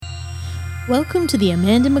Welcome to the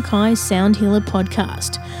Amanda Mackay Sound Healer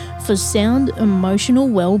podcast for sound emotional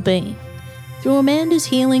well-being. Through Amanda's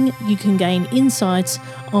healing, you can gain insights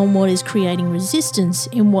on what is creating resistance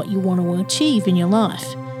in what you want to achieve in your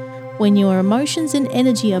life. When your emotions and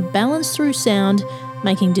energy are balanced through sound,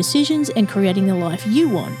 making decisions and creating the life you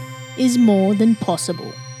want is more than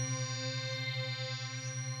possible.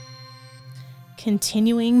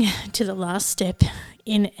 Continuing to the last step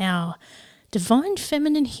in our Divine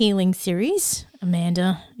Feminine Healing series,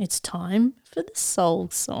 Amanda, it's time for the soul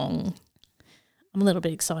song. I'm a little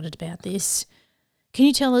bit excited about this. Can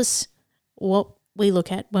you tell us what we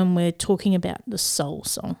look at when we're talking about the soul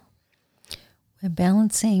song? We're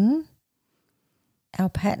balancing our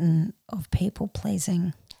pattern of people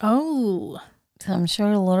pleasing. Oh. So I'm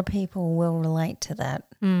sure a lot of people will relate to that.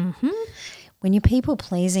 Mm-hmm. When you're people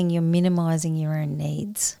pleasing, you're minimizing your own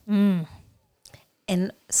needs. Mm.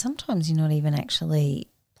 And sometimes you're not even actually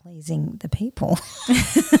pleasing the people.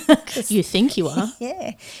 You think you are.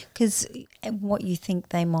 Yeah, because what you think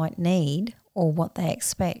they might need or what they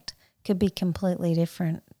expect could be completely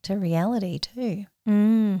different to reality too.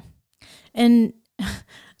 Mm. And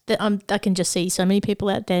I can just see so many people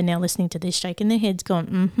out there now listening to this shaking their heads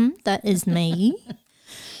going, that is me,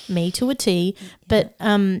 me to a T. But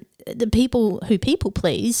the people who people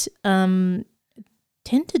please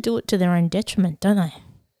tend to do it to their own detriment, don't they?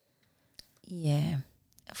 Yeah,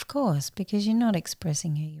 of course, because you're not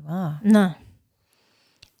expressing who you are. No.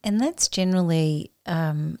 And that's generally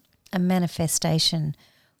a manifestation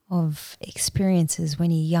of experiences when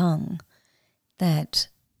you're young that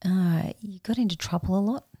you got into trouble a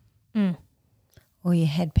lot. Mm. Or you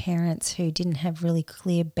had parents who didn't have really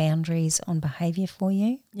clear boundaries on behaviour for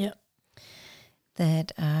you. Yep.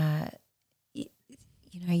 That,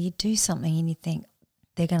 you do something and you think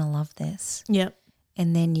they're going to love this. Yep.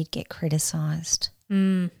 And then you'd get criticised,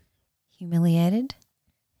 humiliated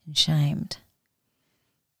and shamed.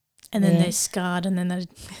 And then they're scarred and then they're,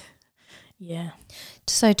 yeah.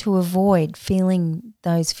 So to avoid feeling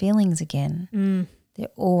those feelings again, they're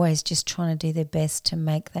always just trying to do their best to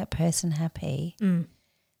make that person happy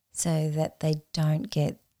so that they don't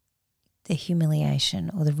get the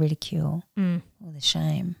humiliation or the ridicule or the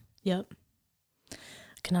shame. Yep. I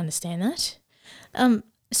can understand that.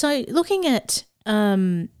 So looking at,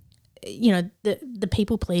 the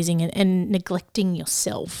people pleasing and neglecting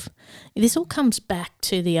yourself, this all comes back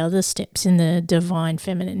to the other steps in the Divine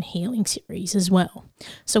Feminine Healing series as well.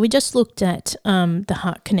 So we just looked at the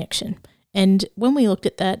heart connection. And when we looked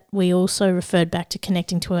at that, we also referred back to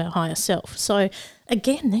connecting to our higher self. So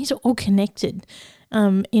again, these are all connected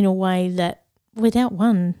in a way that without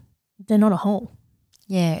one, they're not a whole.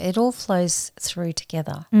 Yeah, it all flows through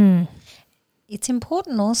together. Mm. It's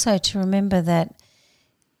important also to remember that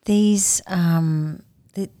these things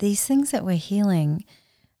that we're healing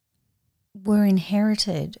were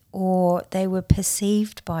inherited or they were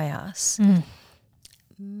perceived by us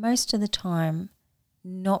most of the time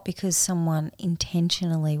not because someone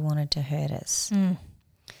intentionally wanted to hurt us.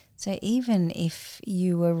 So even if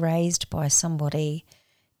you were raised by somebody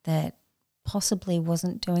that possibly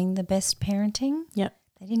wasn't doing the best parenting,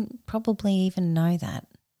 they didn't probably even know that.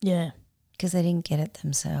 Yeah. Because they didn't get it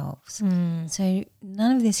themselves. So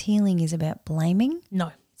none of this healing is about blaming.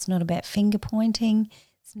 No. It's not about finger pointing.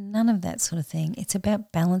 It's none of that sort of thing. It's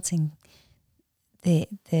about balancing the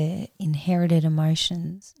inherited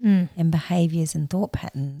emotions and behaviours and thought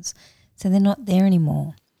patterns so they're not there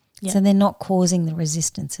anymore. Yeah. So they're not causing the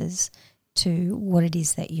resistances to what it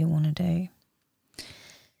is that you want to do.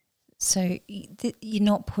 So you're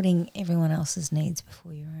not putting everyone else's needs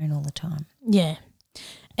before your own all the time. Yeah.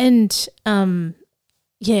 And, I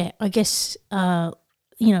guess,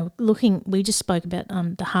 we just spoke about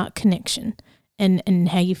the heart connection and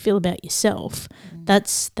how you feel about yourself.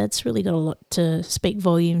 That's really got a lot to speak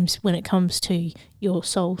volumes when it comes to your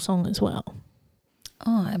soul song as well.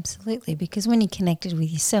 Oh, absolutely, because when you're connected with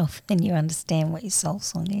yourself, then you understand what your soul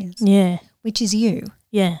song is. Yeah. Which is you.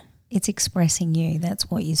 Yeah. It's expressing you. That's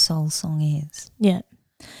what your soul song is. Yeah.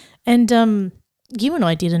 And you and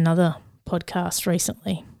I did another podcast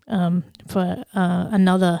recently for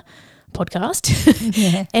another podcast.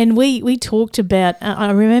 Yeah. And we talked about,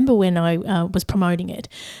 I remember when I was promoting it,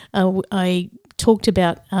 I talked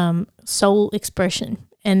about soul expression,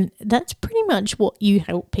 and that's pretty much what you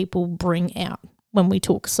help people bring out when we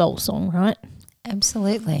talk soul song, right?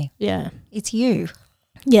 Absolutely. Yeah. It's you.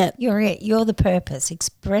 Yeah. You're it. You're the purpose.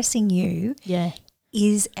 Expressing you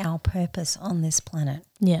is our purpose on this planet.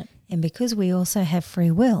 Yeah. And because we also have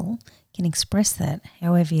free will, can express that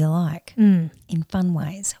however you like in fun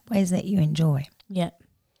ways that you enjoy. Yeah.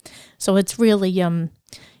 So it's really,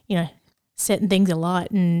 setting things alight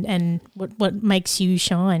and what makes you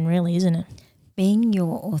shine, really, isn't it? Being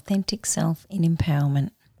your authentic self in empowerment.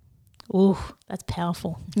 Ooh, that's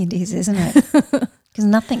powerful. It is, isn't it? Because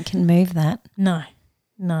nothing can move that. No.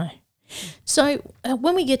 So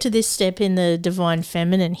when we get to this step in the divine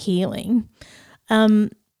feminine healing,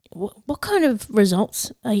 what kind of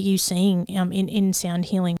results are you seeing in sound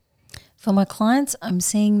healing? For my clients, I'm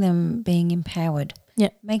seeing them being empowered,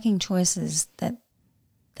 making choices that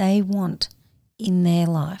they want in their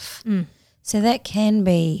life. So that can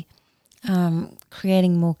be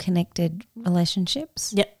creating more connected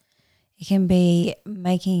relationships. Yep. It can be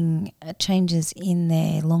making changes in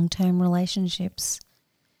their long-term relationships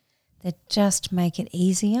that just make it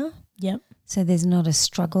easier. Yep. So there's not a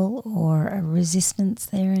struggle or a resistance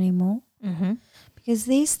there anymore. Mm-hmm. Because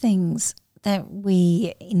these things that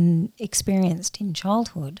we experienced in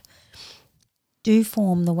childhood do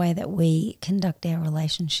form the way that we conduct our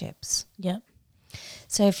relationships. Yep.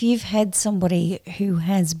 So if you've had somebody who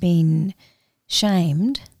has been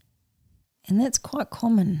shamed, and that's quite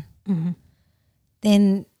common,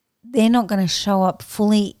 then they're not going to show up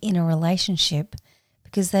fully in a relationship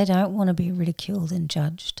because they don't want to be ridiculed and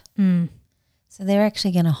judged. So they're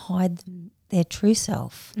actually going to hide their true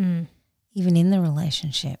self even in the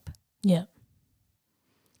relationship. Yeah.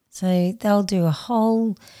 So they'll do a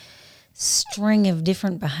whole string of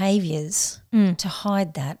different behaviours to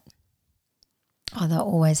hide that. Either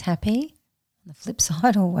always happy, on the flip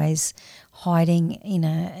side, always hiding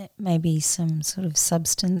in maybe some sort of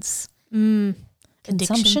substance consumption.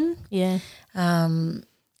 Addiction. Yeah.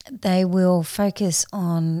 They will focus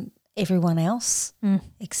on everyone else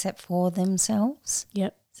except for themselves.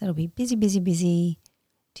 Yep. So it'll be busy,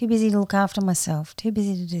 too busy to look after myself, too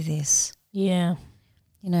busy to do this. Yeah.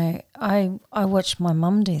 You know, I watched my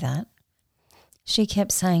mum do that. She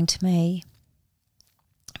kept saying to me,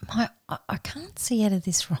 I can't see out of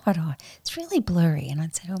this right eye. It's really blurry. And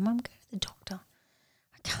I'd say, oh, Mum, go to the doctor.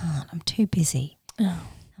 I can't. I'm too busy. Oh.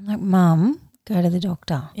 I'm like, Mum, go to the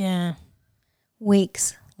doctor. Yeah.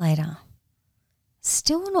 Weeks later,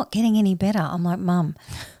 still not getting any better. I'm like, Mum,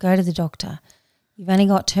 go to the doctor. You've only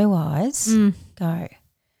got 2 eyes. Go.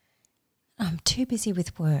 I'm too busy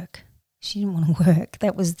with work. She didn't want to work.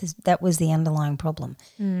 That was the underlying problem.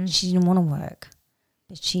 She didn't want to work,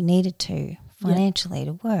 but she needed to financially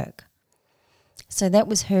to work. So that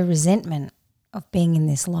was her resentment of being in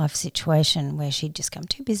this life situation where she'd just come,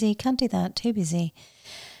 too busy, can't do that, too busy.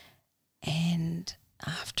 And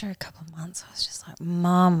after a couple of months, I was just like,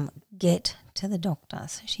 Mum, get to the doctor.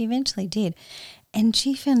 So she eventually did. And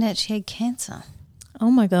she found out she had cancer.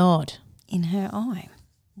 Oh, my God. In her eye.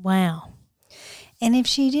 Wow. And if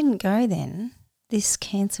she didn't go then, this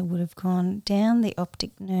cancer would have gone down the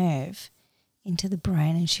optic nerve into the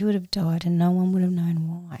brain and she would have died and no one would have known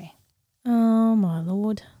why. Oh, my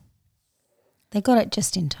Lord. They got it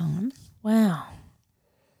just in time. Wow.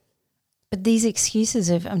 But these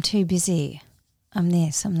excuses of I'm too busy, I'm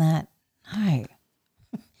this, I'm that, no,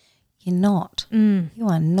 you're not. You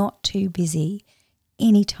are not too busy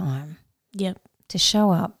anytime to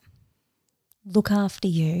show up, look after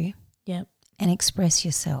you and express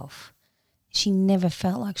yourself. She never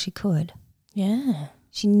felt like she could. Yeah.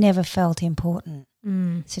 She never felt important.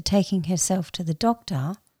 So taking herself to the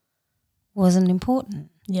doctor wasn't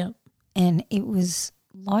important. Yep. And it was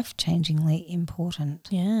life-changingly important.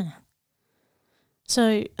 Yeah.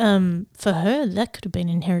 So for her, that could have been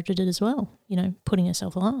inherited as well, you know, putting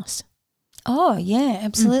herself last. Oh, yeah,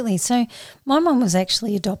 absolutely. So my mum was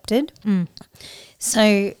actually adopted.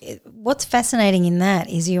 So what's fascinating in that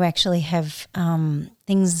is you actually have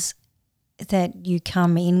things that you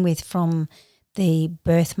come in with from the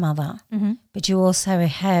birth mother, but you also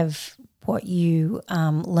have what you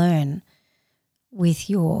learn with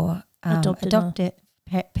your adopted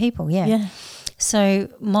people. Yeah. So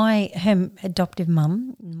her adoptive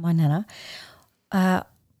mum, my nana,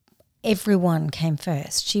 everyone came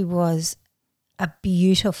first. She was a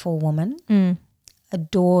beautiful woman,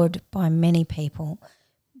 adored by many people,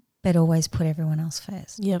 but always put everyone else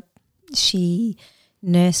first. Yep. She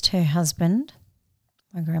nursed her husband,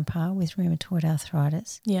 my grandpa, with rheumatoid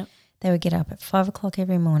arthritis. Yep. They would get up at 5 o'clock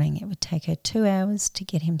every morning. It would take her 2 hours to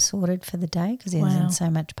get him sorted for the day because he was in so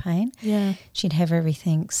much pain. Yeah. She'd have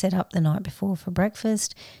everything set up the night before for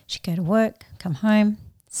breakfast. She'd go to work, come home,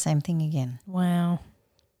 same thing again. Wow.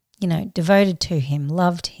 You know, devoted to him,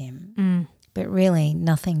 loved him, but really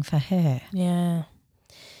nothing for her. Yeah.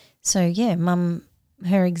 So, yeah, Mum,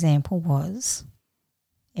 her example was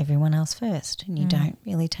everyone else first and you don't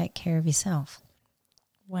really take care of yourself.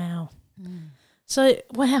 Wow. So,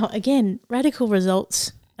 wow, again, radical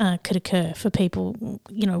results could occur for people,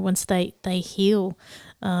 once they heal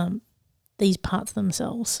these parts of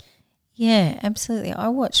themselves. Yeah, absolutely. I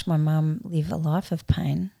watched my mum live a life of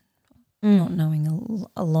pain, not knowing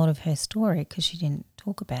a lot of her story because she didn't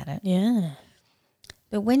talk about it. Yeah.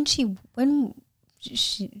 But when she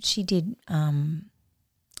did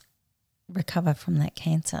recover from that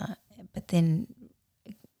cancer, but then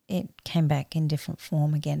it came back in different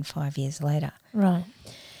form again 5 years later. Right.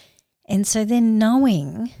 And so then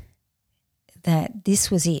knowing that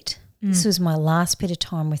this was it, this was my last bit of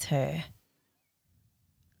time with her,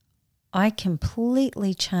 I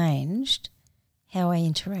completely changed how I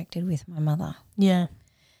interacted with my mother. Yeah.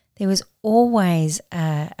 There was always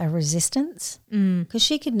a resistance because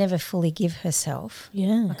she could never fully give herself.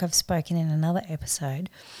 Yeah. Like I've spoken in another episode.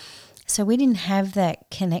 So we didn't have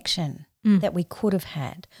that connection that we could have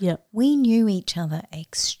had. Yep. We knew each other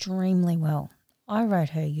extremely well. I wrote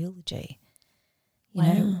her eulogy. You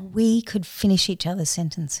know, we could finish each other's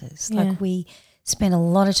sentences. Yeah. Like we spent a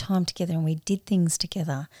lot of time together and we did things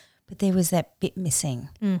together, but there was that bit missing,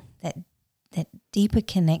 that deeper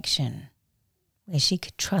connection where she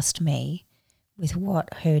could trust me with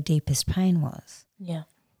what her deepest pain was. Yeah.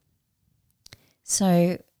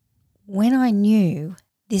 So when I knew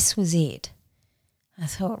this was it, I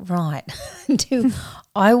thought, right, do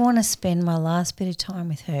I want to spend my last bit of time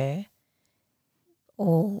with her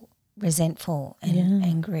all resentful and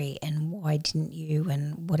angry and why didn't you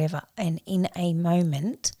and whatever. And in a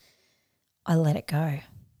moment, I let it go.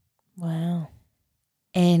 Wow.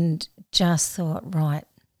 And just thought, right,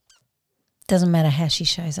 doesn't matter how she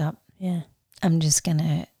shows up. Yeah. I'm just going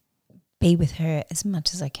to be with her as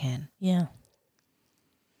much as I can. Yeah.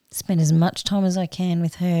 Spend as much time as I can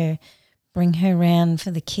with her, bring her around for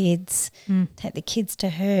the kids, take the kids to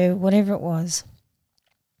her, whatever it was,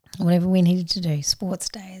 whatever we needed to do, sports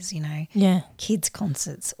days, Yeah. kids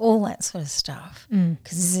concerts, all that sort of stuff.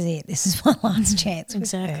 Because this is it. This is my last chance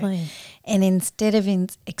with her. Exactly. And instead of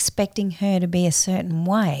expecting her to be a certain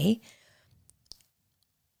way,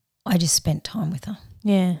 I just spent time with her.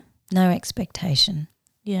 Yeah. No expectation.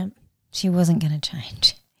 Yeah. She wasn't going to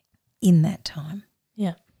change in that time.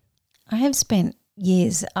 Yeah. I have spent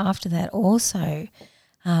years after that also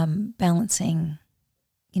balancing,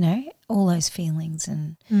 all those feelings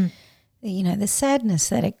and, the sadness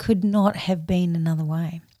that it could not have been another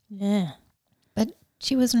way. Yeah. But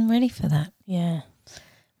she wasn't ready for that. Yeah.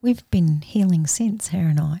 We've been healing since, her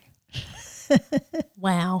and I.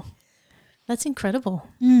 Wow. That's incredible.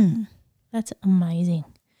 Mm. That's amazing.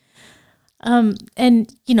 And,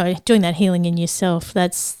 doing that healing in yourself,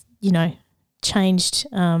 that's, changed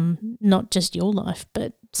not just your life,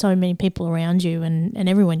 but so many people around you and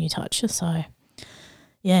everyone you touch. So,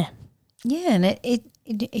 yeah. Yeah, and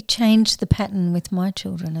it changed the pattern with my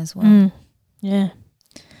children as well. Yeah.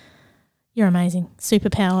 You're amazing.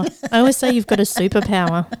 Superpower. I always say you've got a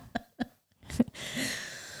superpower. I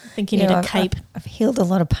think you need a cape. I've healed a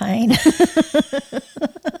lot of pain,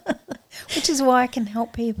 which is why I can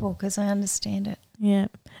help people because I understand it. Yeah.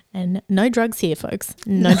 And no drugs here, folks.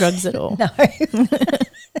 No drugs at all. No.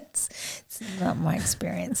 It's not my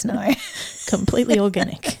experience, no. Completely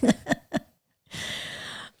organic.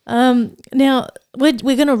 Now, we're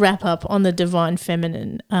going to wrap up on the Divine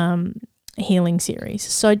Feminine healing series.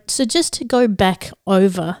 So just to go back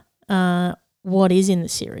over what is in the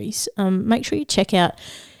series, make sure you check out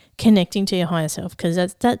Connecting to Your Higher Self, because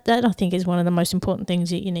that I think is one of the most important things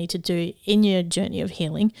that you need to do in your journey of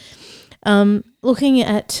healing. Looking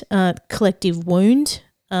at collective wound,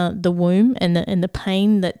 the womb and the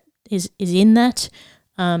pain that is in that,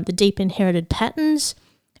 the deep inherited patterns,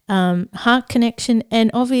 heart connection,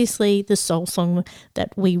 and obviously the soul song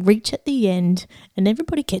that we reach at the end and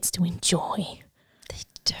everybody gets to enjoy. They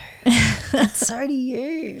do. And so do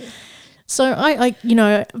you. So I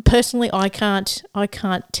personally, I can't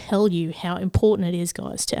tell you how important it is,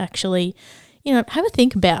 guys, to actually, have a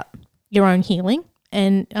think about your own healing.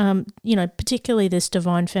 And, particularly this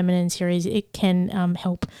Divine Feminine series, it can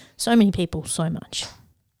help so many people so much.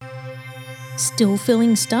 Still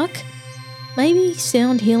feeling stuck? Maybe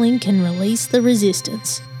sound healing can release the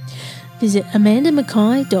resistance. Visit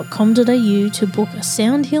amandamackay.com.au to book a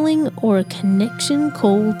sound healing or a connection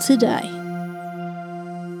call today.